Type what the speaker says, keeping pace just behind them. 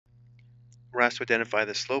we're asked to identify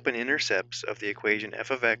the slope and intercepts of the equation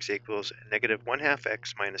f of x equals negative 1/2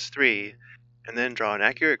 x minus 3, and then draw an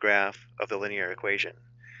accurate graph of the linear equation.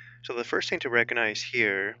 So the first thing to recognize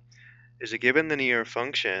here is a given linear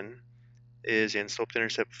function is in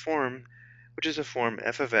slope-intercept form, which is a form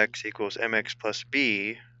f of x equals mx plus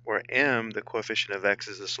b, where m, the coefficient of x,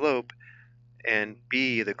 is the slope, and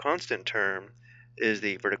b, the constant term, is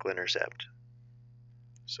the vertical intercept.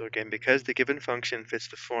 So again, because the given function fits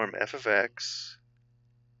the form f of x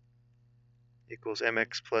equals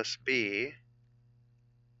mx plus b,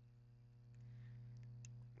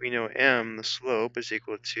 we know m, the slope, is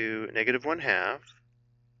equal to negative 1/2,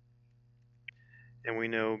 and we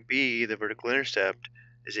know b, the vertical intercept,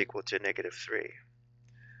 is equal to negative 3.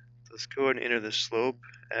 So let's go ahead and enter the slope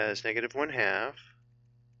as negative 1/2.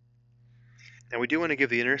 Now we do want to give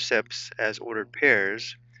the intercepts as ordered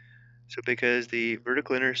pairs. So because the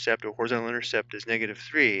vertical intercept or horizontal intercept is negative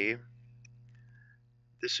 3,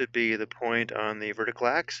 this would be the point on the vertical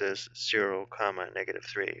axis, 0, negative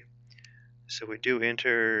 3. So we do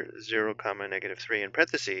enter 0, negative 3 in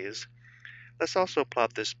parentheses. Let's also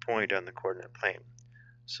plot this point on the coordinate plane.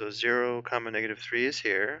 So 0, negative 3 is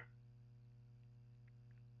here.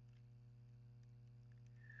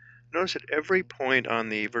 Notice that every point on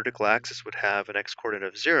the vertical axis would have an x-coordinate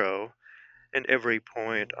of 0, and every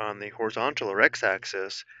point on the horizontal or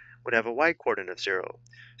x-axis would have a y-coordinate of 0.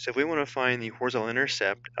 So if we want to find the horizontal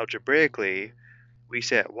intercept algebraically, we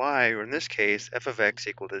set y, or in this case, f of x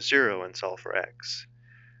equal to 0, and solve for x.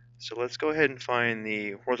 So let's go ahead and find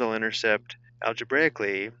the horizontal intercept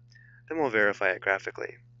algebraically, then we'll verify it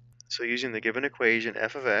graphically. So using the given equation,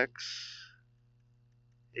 f of x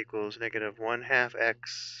equals negative 1/2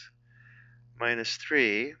 x minus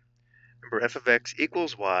 3. Remember, f of x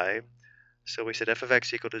equals y, so we set f of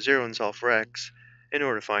x equal to 0 and solve for x in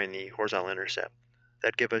order to find the horizontal intercept.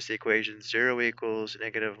 That gives us the equation 0 equals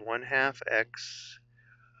negative 1/2 x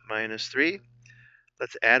minus 3.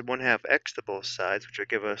 Let's add 1/2 x to both sides, which will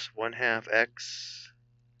give us 1/2 x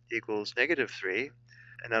equals negative 3.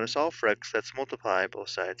 And now to solve for x, let's multiply both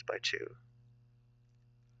sides by 2.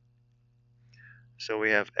 So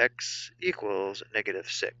we have x equals negative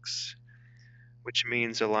 6, which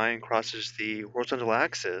means the line crosses the horizontal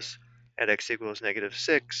axis at x equals negative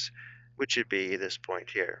 6, which would be this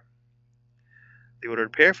point here. The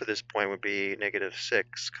ordered pair for this point would be negative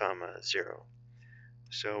 6, 0.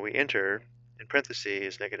 So we enter, in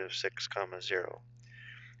parentheses, negative 6, 0.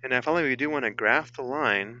 And now finally we do want to graph the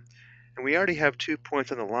line, and we already have 2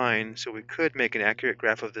 points on the line, so we could make an accurate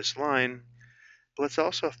graph of this line, but let's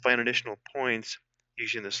also find additional points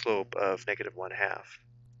using the slope of negative 1/2.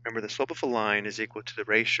 Remember, the slope of a line is equal to the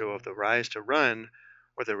ratio of the rise to run,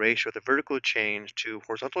 or the ratio of the vertical change to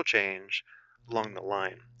horizontal change along the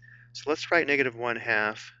line. So let's write negative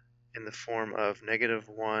 1/2 in the form of negative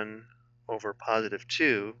 1 over positive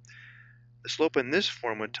 2. The slope in this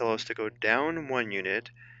form would tell us to go down 1 unit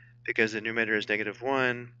because the numerator is negative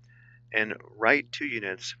 1, and right 2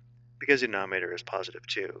 units because the denominator is positive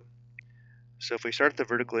 2. So if we start at the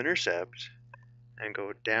vertical intercept and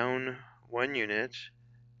go down 1 unit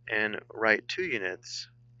and right 2 units,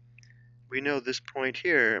 we know this point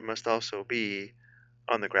here must also be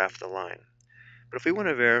on the graph of the line. But if we want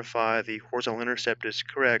to verify the horizontal intercept is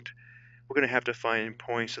correct, we're going to have to find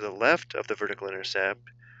points to the left of the vertical intercept,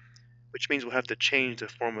 which means we'll have to change the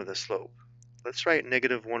form of the slope. Let's write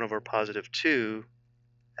negative 1 over positive 2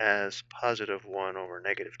 as positive 1 over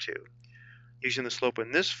negative 2. Using the slope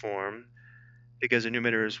in this form, because the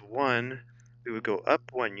numerator is 1, we would go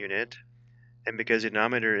up 1 unit, and because the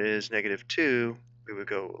denominator is negative 2, we would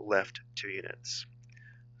go left 2 units.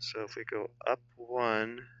 So if we go up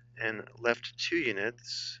 1 and left 2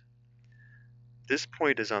 units, this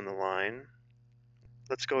point is on the line.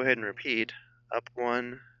 Let's go ahead and repeat. Up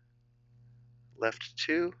 1, left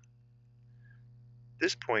 2.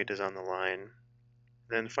 This point is on the line.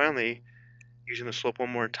 Then finally, using the slope one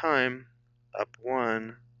more time, up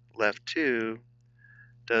 1, left 2,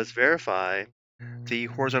 does verify the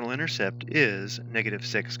horizontal intercept is negative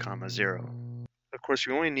 6, 0. Of course,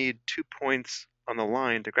 we only need 2 points on the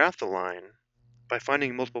line to graph the line. By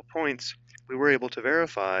finding multiple points, we were able to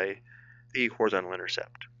verify the horizontal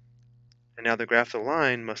intercept. And now the graph of the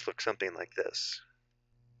line must look something like this.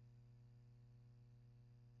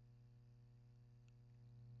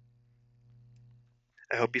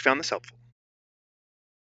 I hope you found this helpful.